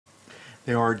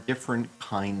There are different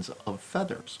kinds of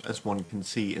feathers, as one can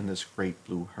see in this great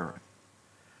blue heron.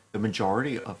 The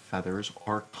majority of feathers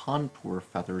are contour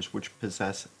feathers which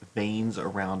possess veins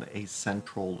around a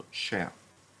central shaft.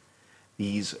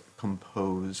 These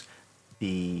compose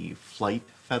the flight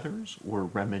feathers or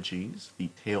remiges, the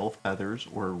tail feathers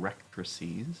or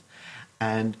rectrices,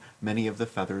 and many of the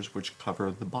feathers which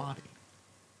cover the body.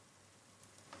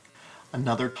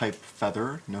 Another type of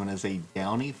feather, known as a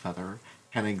downy feather,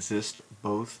 can exist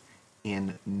both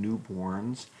in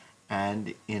newborns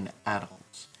and in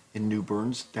adults. In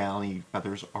newborns, downy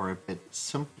feathers are a bit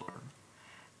simpler,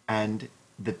 and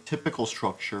the typical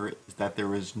structure is that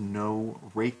there is no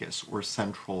rachis or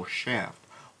central shaft,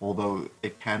 although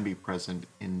it can be present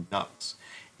in ducks.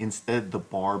 Instead, the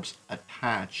barbs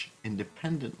attach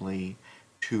independently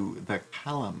to the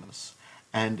calamus,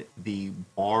 and the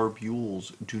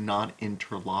barbules do not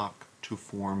interlock to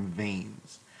form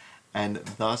veins, and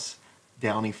thus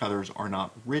downy feathers are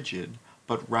not rigid,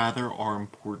 but rather are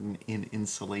important in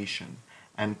insulation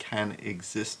and can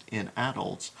exist in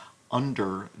adults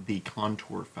under the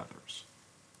contour feathers.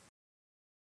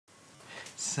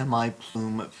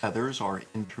 Semi-plume feathers are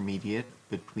intermediate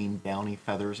between downy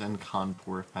feathers and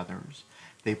contour feathers.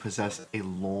 They possess a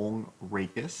long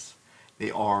rachis,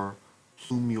 they are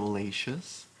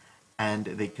plumulaceous, and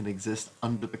they can exist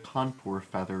under the contour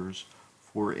feathers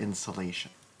for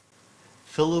insulation.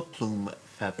 Filoplume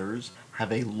feathers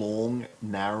have a long,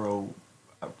 narrow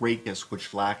rachis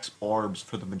which lacks barbs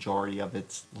for the majority of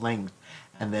its length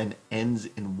and then ends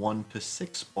in 1 to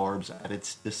 6 barbs at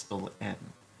its distal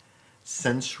end.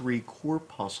 Sensory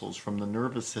corpuscles from the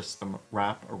nervous system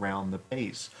wrap around the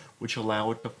base, which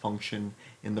allow it to function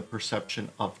in the perception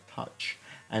of touch,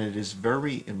 and it is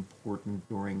very important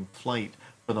during flight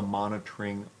for the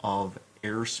monitoring of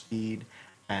airspeed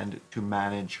and to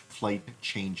manage flight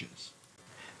changes.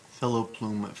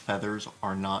 Filoplume feathers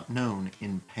are not known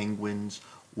in penguins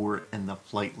or in the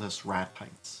flightless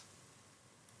ratites.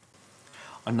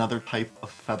 Another type of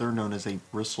feather, known as a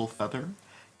bristle feather,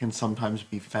 can sometimes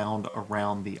be found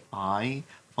around the eye,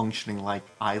 functioning like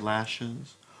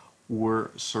eyelashes, or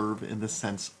serve in the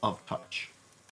sense of touch.